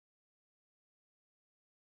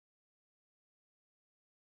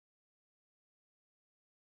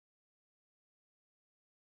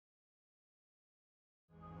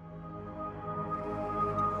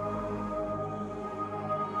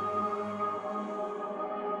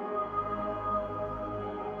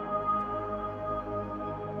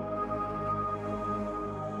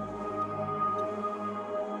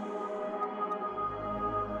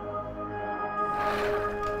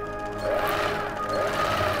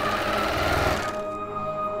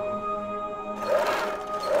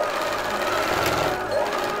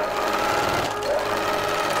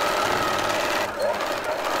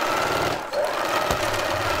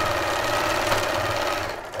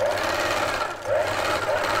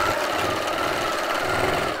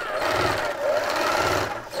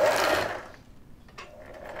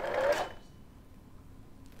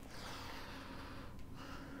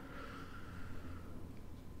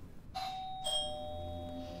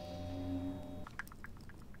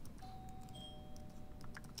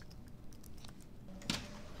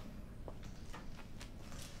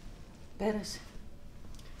Πέρασε.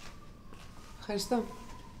 Ευχαριστώ.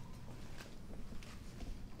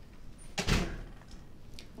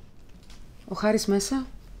 Ο Χάρης μέσα.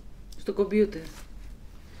 Στο κομπιούτερ.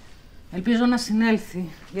 Ελπίζω να συνέλθει,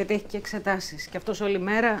 γιατί έχει και εξετάσεις. Και αυτός όλη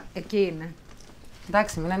μέρα εκεί είναι.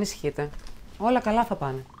 Εντάξει, μην ανησυχείτε. Όλα καλά θα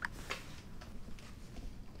πάνε.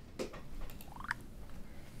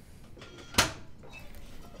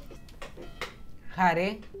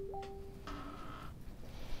 Χάρη.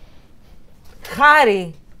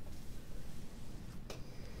 Χάρη!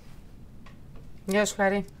 Γεια σου,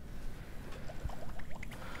 Χάρη.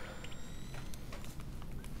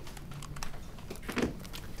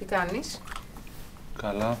 Τι κάνεις?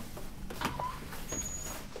 Καλά.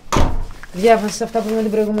 Διάβασες αυτά που είπαμε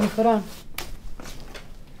την προηγούμενη φορά?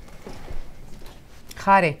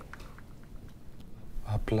 Χάρη.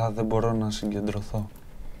 Απλά δεν μπορώ να συγκεντρωθώ.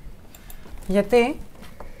 Γιατί?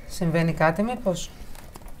 Συμβαίνει κάτι μήπως?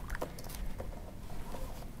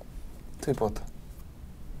 Τίποτα.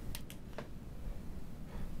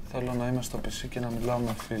 Θέλω να είμαι στο PC και να μιλάω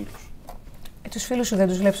με φίλους. Τους φίλους σου δεν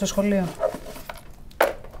τους βλέπεις στο σχολείο?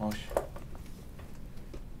 Όχι.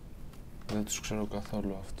 Δεν τους ξέρω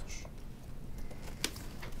καθόλου αυτούς.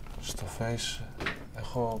 Στο Face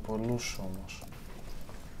έχω πολλούς όμως.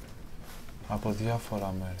 Από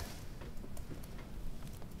διάφορα μέρη.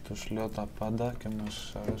 Τους λέω τα πάντα και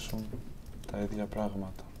μας αρέσουν τα ίδια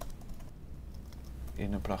πράγματα.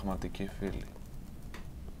 Είναι πραγματικοί φίλοι.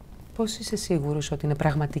 Πώς είσαι σίγουρος ότι είναι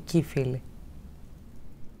πραγματικοί φίλοι?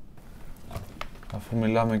 Αφού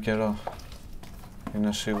μιλάμε καιρό,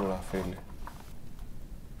 είναι σίγουρα φίλοι.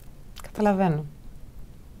 Καταλαβαίνω.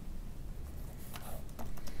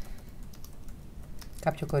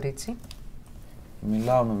 Κάποιο κορίτσι?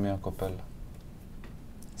 Μιλάω με μια κοπέλα.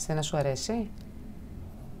 Σένα σου αρέσει?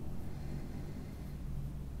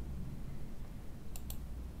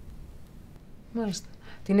 Μάλιστα.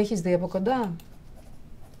 Την έχεις δει από κοντά?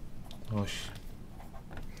 Όχι.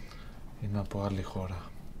 Είναι από άλλη χώρα.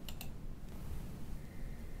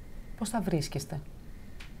 Πώς θα βρίσκεστε?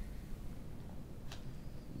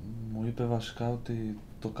 Μου είπε βασικά ότι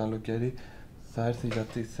το καλοκαίρι θα έρθει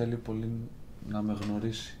γιατί θέλει πολύ να με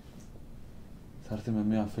γνωρίσει. Θα έρθει με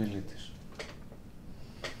μια φίλη της.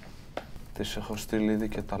 Της έχω στείλει ήδη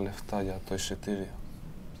και τα λεφτά για το εισιτήριο.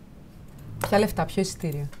 Ποια λεφτά, ποιο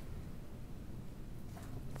εισιτήριο?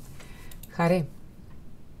 Χάρη.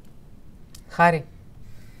 Χάρη.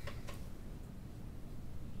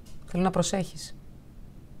 Θέλω να προσέχεις.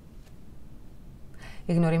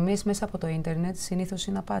 Οι γνωριμίες μέσα από το ίντερνετ συνήθως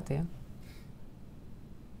είναι απάτη.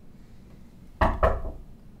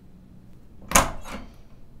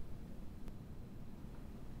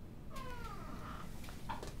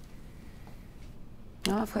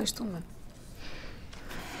 Ευχαριστούμε.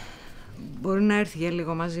 Μπορεί να έρθει για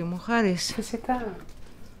λίγο μαζί μου, Χάρης? Φυσικά.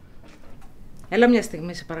 Έλα μια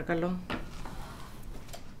στιγμή, σε παρακαλώ.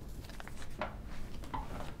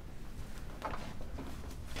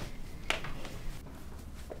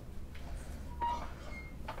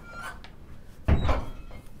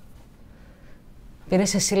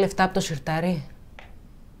 Πήρες εσύ λεφτά από το σιρτάρι?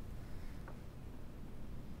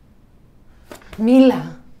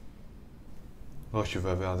 Μίλα! Όχι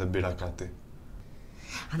βέβαια, δεν πήρα κάτι.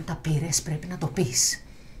 Αν τα πήρες, πρέπει να το πεις.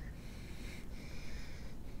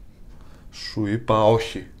 Σου είπα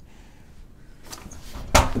όχι.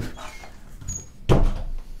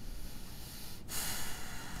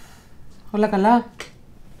 Όλα καλά?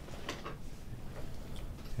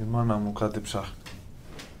 Η μάνα μου κάτι ψάχνει.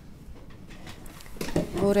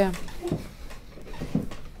 Ωραία.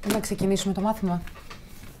 Να ξεκινήσουμε το μάθημα.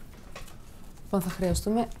 Λοιπόν, θα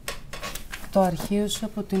χρειαστούμε το αρχείο σου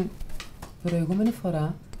από την προηγούμενη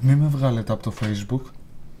φορά. Μη με βγάλετε από το Facebook.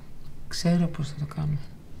 Ξέρω πώς θα το κάνω.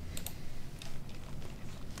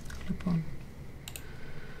 Λοιπόν.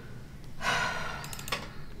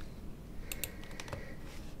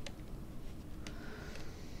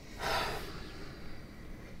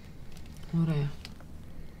 Ωραία.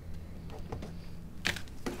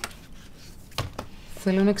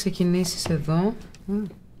 Θέλω να ξεκινήσεις εδώ,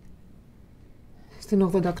 στην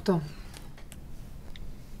 88.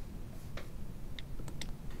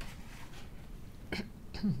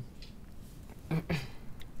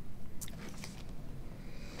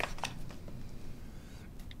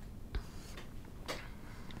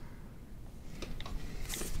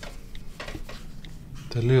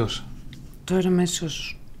 Τελείωσε. Τώρα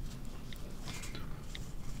αμέσως.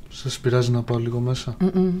 Σας πειράζει να πάω λίγο μέσα?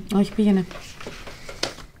 Όχι, πήγαινε.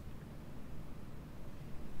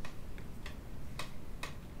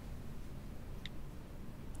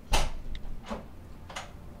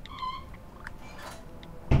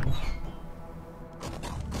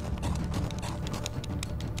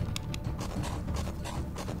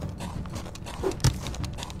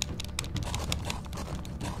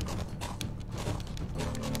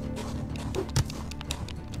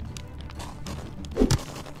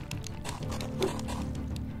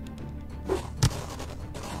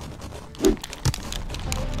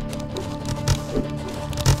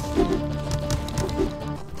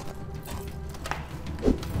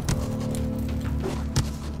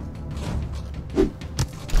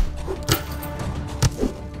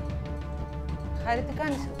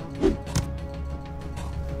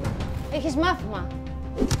 Έχεις μάθημα.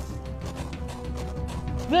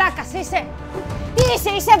 Βλάκας είσαι!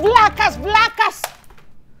 Τι είσαι βλάκας!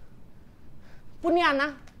 Πού είναι η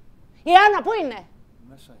Άννα? Η Άννα πού είναι?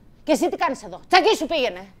 Μέσα. Και εσύ τι κάνεις εδώ? Τσακί σου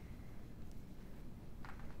πήγαινε.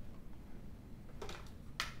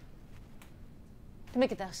 Τι με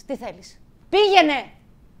κοιτάς, τι θέλεις? Πήγαινε!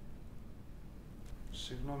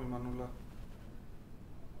 Συγγνώμη, Μανούλα.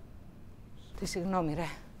 Τι συγγνώμη, ρε.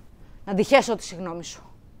 Να αντιχέσω τη συγγνώμη σου.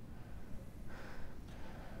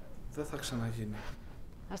 Δεν θα ξαναγίνει.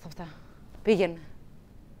 Άστα αυτά. Πήγαινε.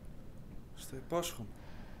 Στο υπόσχομαι.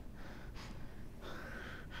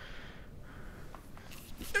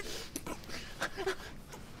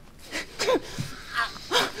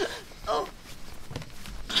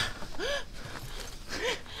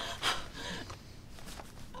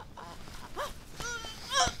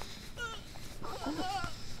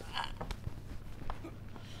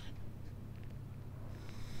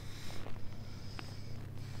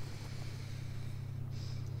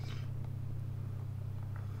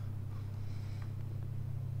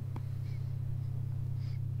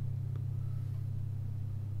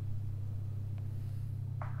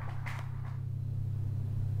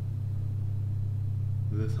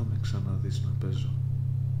 Δεν θα με ξαναδείς να παίζω.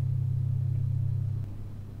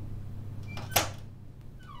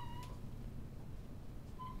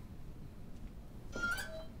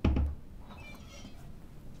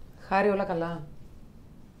 Χάρη, όλα καλά.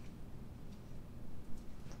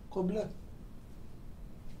 Κομπλέ.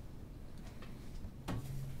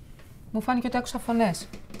 Μου φάνηκε ότι άκουσα φωνές.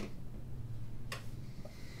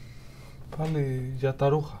 Πάλι για τα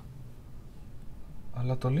ρούχα.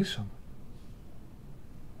 Αλλά το λύσαμε.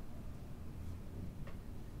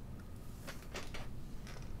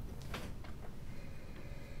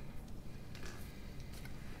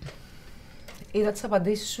 Είδα τις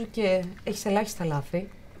απαντήσεις σου και έχεις ελάχιστα λάθη.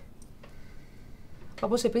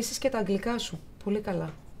 Όπως επίσης και τα αγγλικά σου. Πολύ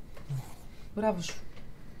καλά. Μπράβο σου.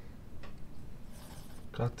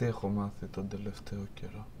 Κάτι έχω μάθει τον τελευταίο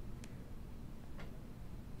καιρό.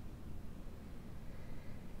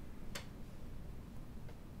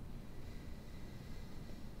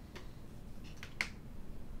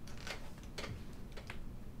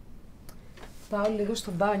 Πάω λίγο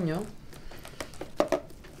στο μπάνιο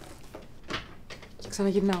και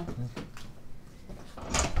ξαναγυρνάω.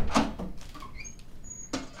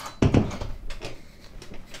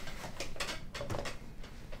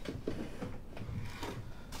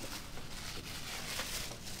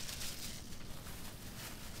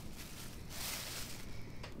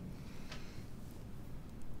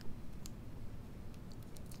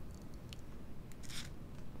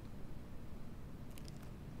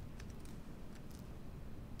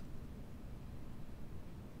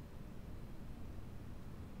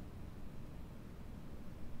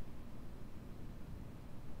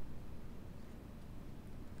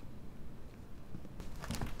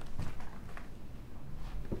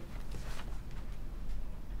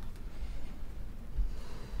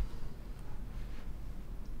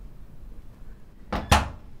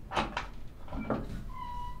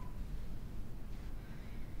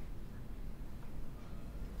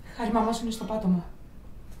 Χάρη, μαμά σου είναι στο πάτωμα.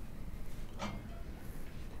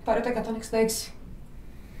 Πάρε το 166.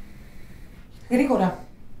 Γρήγορα.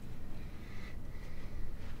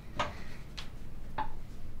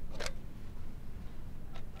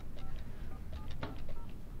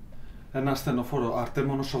 Ένα ασθενοφόρο,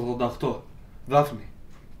 Αρτέμονος 88. Δάφνη.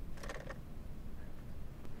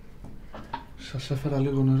 Σας έφερα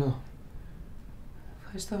λίγο νερό.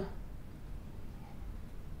 Ευχαριστώ.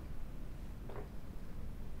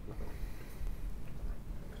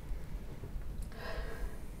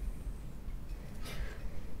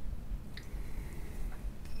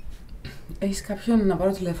 Έχεις κάποιον να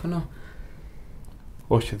πάρω τηλέφωνο?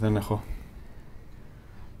 Όχι, δεν έχω.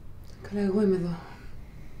 Καλά, εγώ είμαι εδώ.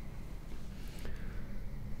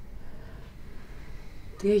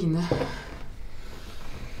 Τι έγινε?